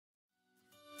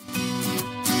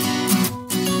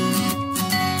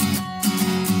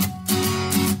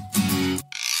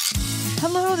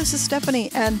this is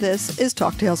Stephanie, and this is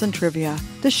Talk Tales and Trivia,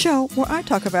 the show where I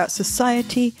talk about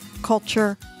society,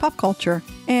 culture, pop culture,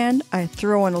 and I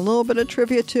throw in a little bit of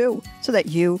trivia too, so that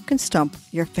you can stump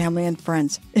your family and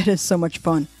friends. It is so much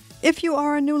fun. If you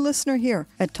are a new listener here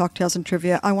at Talk Tales and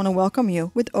Trivia, I want to welcome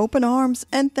you with open arms,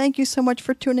 and thank you so much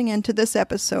for tuning in to this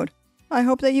episode. I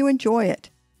hope that you enjoy it.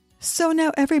 So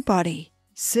now everybody,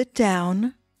 sit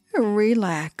down,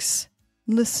 relax,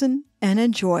 listen, and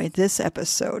enjoy this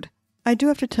episode. I do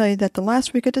have to tell you that the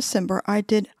last week of December, I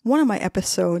did one of my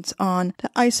episodes on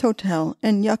the Ice Hotel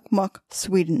in Jokkmokk,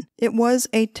 Sweden. It was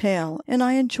a tale, and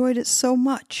I enjoyed it so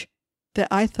much that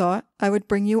I thought I would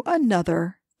bring you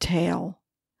another tale.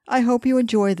 I hope you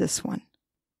enjoy this one.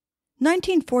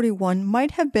 1941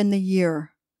 might have been the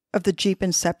year of the Jeep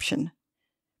inception,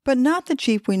 but not the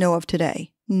Jeep we know of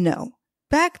today, no.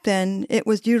 Back then, it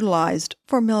was utilized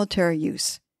for military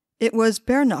use. It was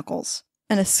bare knuckles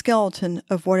and a skeleton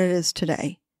of what it is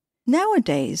today.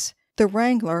 Nowadays, the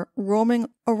Wrangler, roaming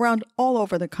around all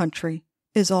over the country,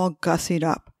 is all gussied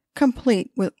up,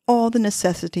 complete with all the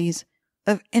necessities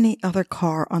of any other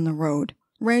car on the road,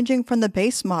 ranging from the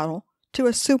base model to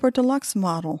a super deluxe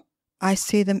model. I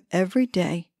see them every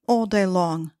day, all day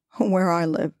long, where I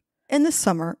live. In the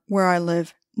summer, where I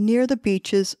live, near the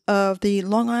beaches of the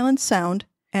Long Island Sound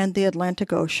and the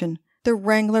Atlantic Ocean, the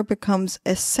Wrangler becomes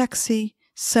a sexy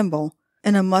symbol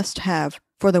and a must-have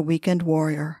for the weekend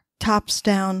warrior. Tops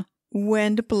down,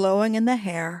 wind blowing in the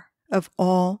hair of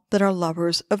all that are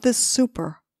lovers of this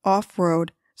super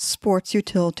off-road sports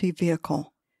utility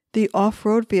vehicle. The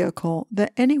off-road vehicle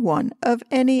that anyone of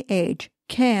any age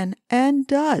can and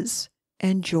does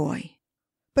enjoy.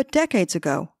 But decades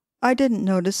ago, I didn't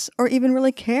notice or even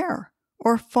really care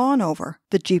or fawn over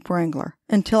the Jeep Wrangler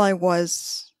until I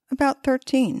was about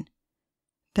 13.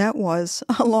 That was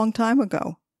a long time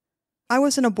ago. I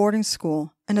was in a boarding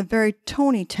school in a very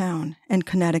tony town in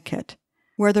Connecticut,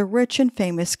 where the rich and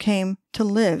famous came to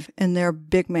live in their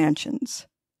big mansions.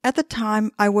 At the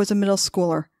time, I was a middle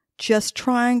schooler, just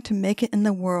trying to make it in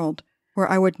the world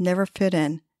where I would never fit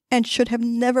in and should have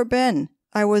never been.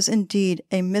 I was indeed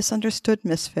a misunderstood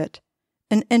misfit,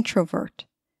 an introvert,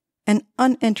 an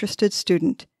uninterested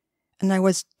student, and I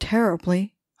was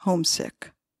terribly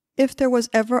homesick. If there was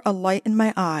ever a light in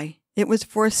my eye, it was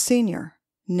for a senior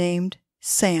named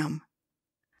Sam.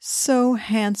 So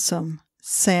handsome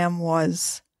Sam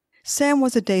was. Sam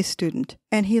was a day student,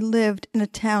 and he lived in a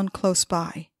town close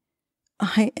by.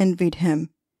 I envied him,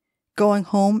 going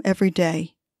home every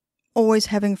day, always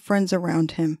having friends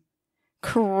around him.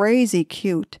 Crazy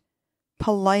cute,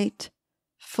 polite,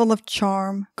 full of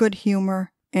charm, good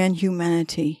humor, and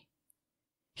humanity.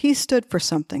 He stood for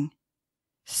something.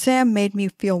 Sam made me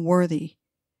feel worthy.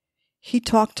 He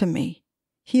talked to me.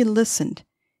 He listened,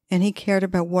 and he cared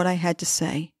about what I had to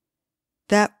say.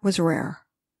 That was rare.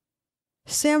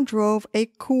 Sam drove a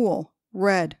cool,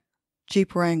 red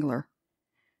Jeep Wrangler.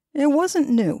 It wasn't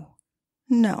new.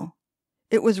 No,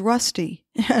 it was rusty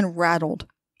and rattled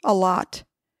a lot.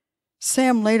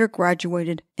 Sam later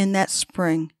graduated in that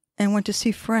spring and went to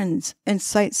see friends and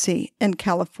sightsee in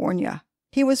California.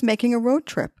 He was making a road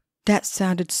trip. That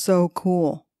sounded so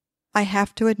cool. I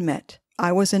have to admit,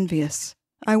 I was envious.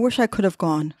 I wish I could have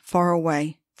gone far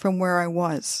away from where I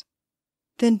was.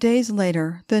 Then days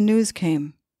later, the news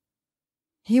came.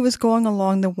 He was going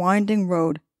along the winding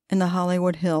road in the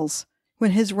Hollywood Hills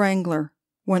when his Wrangler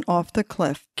went off the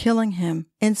cliff, killing him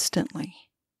instantly.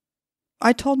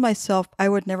 I told myself I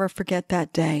would never forget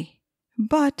that day.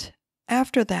 But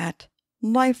after that,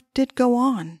 life did go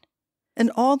on.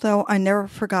 And although I never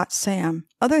forgot Sam,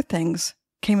 other things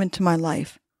came into my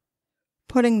life,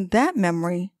 putting that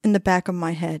memory in the back of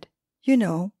my head. You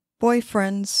know,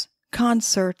 boyfriends,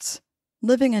 concerts,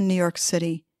 living in New York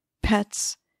City,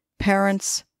 pets,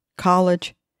 parents,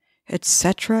 college,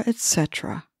 etc.,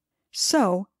 etc.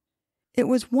 So, it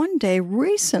was one day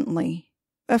recently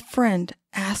a friend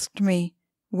asked me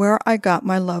where I got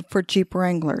my love for Jeep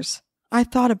Wranglers. I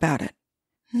thought about it.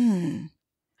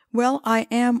 Well, I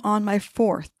am on my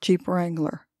 4th Jeep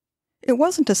Wrangler. It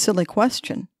wasn't a silly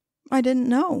question. I didn't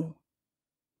know.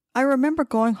 I remember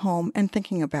going home and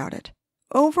thinking about it.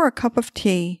 Over a cup of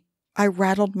tea, I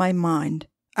rattled my mind.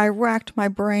 I racked my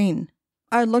brain.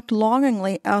 I looked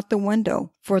longingly out the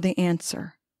window for the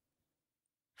answer.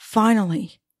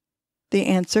 Finally, the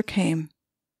answer came.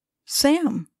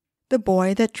 Sam, the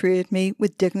boy that treated me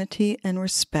with dignity and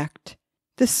respect.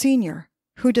 The senior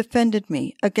who defended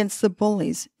me against the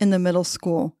bullies in the middle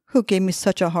school who gave me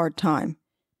such a hard time.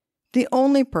 The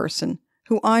only person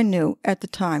who I knew at the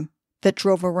time that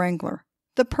drove a Wrangler.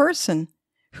 The person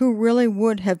who really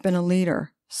would have been a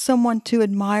leader, someone to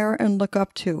admire and look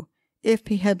up to if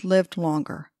he had lived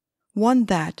longer. One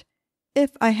that,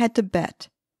 if I had to bet,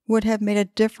 would have made a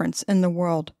difference in the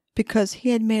world because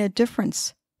he had made a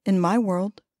difference in my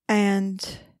world.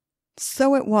 And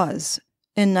so it was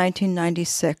in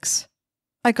 1996.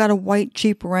 I got a white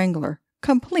Jeep Wrangler,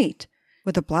 complete,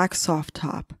 with a black soft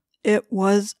top. It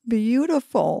was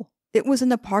beautiful. It was in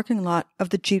the parking lot of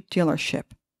the Jeep dealership.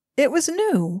 It was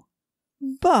new,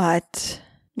 but,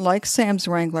 like Sam's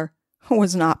Wrangler,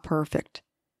 was not perfect.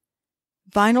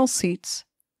 Vinyl seats,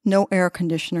 no air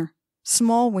conditioner,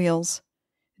 small wheels,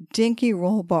 dinky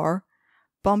roll bar,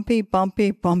 bumpy,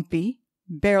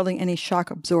 barely any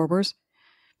shock absorbers.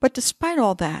 But despite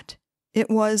all that, it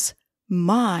was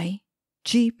my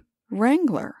Jeep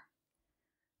Wrangler.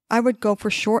 I would go for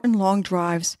short and long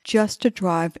drives just to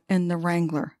drive in the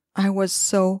Wrangler. I was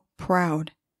so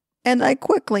proud. And I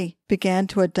quickly began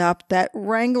to adopt that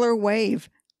Wrangler wave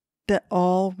that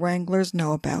all Wranglers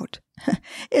know about.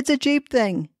 It's a Jeep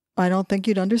thing. I don't think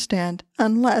you'd understand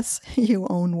unless you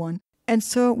own one. And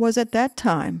so it was at that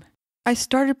time I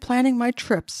started planning my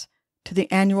trips to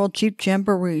the annual Jeep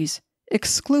Jamborees,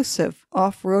 exclusive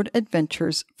off-road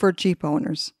adventures for Jeep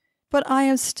owners. But I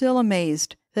am still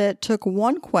amazed that it took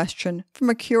one question from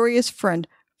a curious friend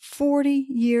 40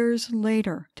 years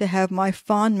later to have my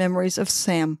fond memories of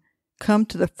Sam come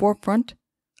to the forefront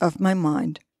of my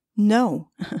mind. No,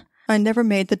 I never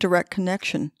made the direct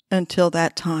connection until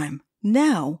that time.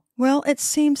 Now, well, it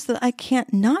seems that I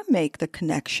can't not make the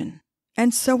connection.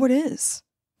 And so it is.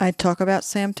 I talk about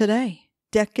Sam today,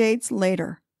 decades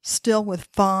later, still with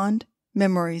fond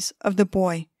memories of the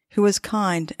boy who was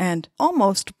kind and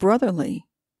almost brotherly.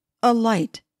 A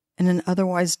light in an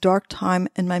otherwise dark time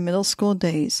in my middle school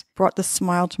days brought the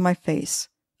smile to my face,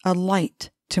 a light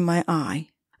to my eye,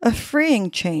 a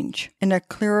freeing change and a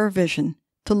clearer vision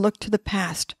to look to the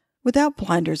past without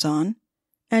blinders on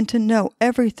and to know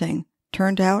everything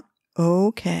turned out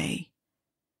okay.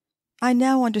 I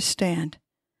now understand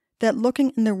that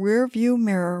looking in the rear-view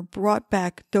mirror brought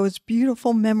back those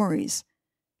beautiful memories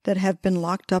that have been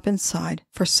locked up inside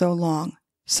for so long.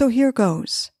 So here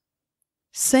goes.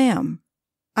 Sam,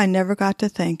 I never got to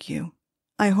thank you.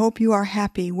 I hope you are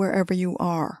happy wherever you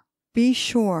are. Be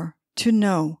sure to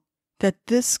know that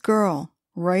this girl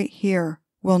right here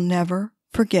will never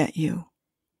forget you.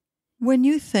 When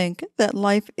you think that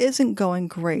life isn't going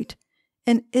great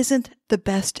and isn't the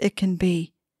best it can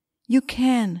be, you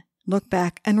can look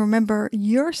back and remember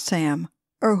your Sam,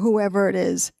 or whoever it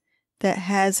is, that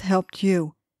has helped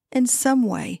you in some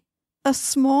way, a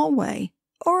small way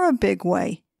or a big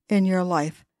way in your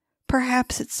life.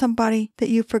 Perhaps it's somebody that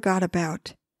you forgot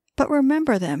about, but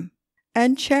remember them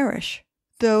and cherish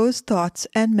those thoughts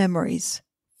and memories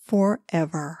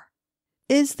forever.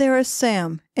 Is there a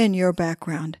Sam in your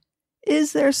background?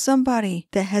 Is there somebody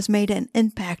that has made an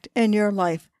impact in your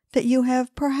life that you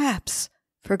have perhaps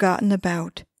forgotten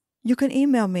about? You can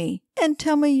email me and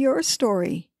tell me your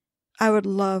story. I would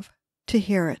love to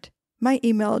hear it. My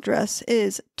email address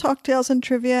is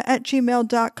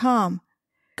talktalesandtrivia@gmail.com.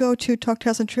 Go to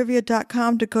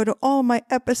talktalesandtrivia.com to go to all my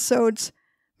episodes,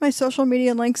 my social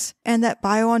media links, and that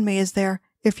bio on me is there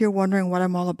if you're wondering what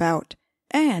I'm all about.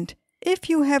 And if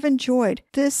you have enjoyed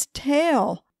this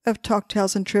tale of Talk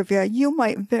Tales and Trivia, you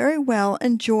might very well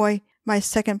enjoy my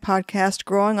second podcast,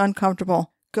 Growing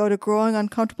Uncomfortable. Go to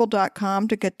growinguncomfortable.com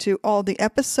to get to all the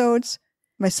episodes,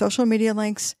 my social media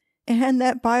links, and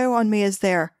that bio on me is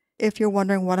there if you're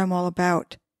wondering what I'm all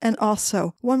about. And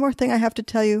also, one more thing I have to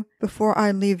tell you before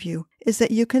I leave you is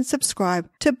that you can subscribe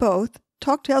to both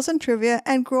Talk Tales and Trivia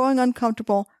and Growing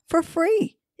Uncomfortable for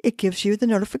free. It gives you the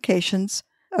notifications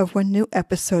of when new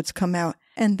episodes come out,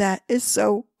 and that is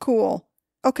so cool.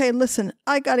 Okay, listen,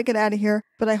 I gotta get out of here,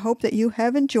 but I hope that you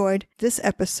have enjoyed this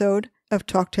episode of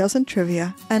Talk Tales and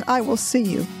Trivia, and I will see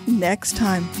you next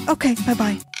time. Okay,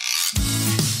 bye-bye.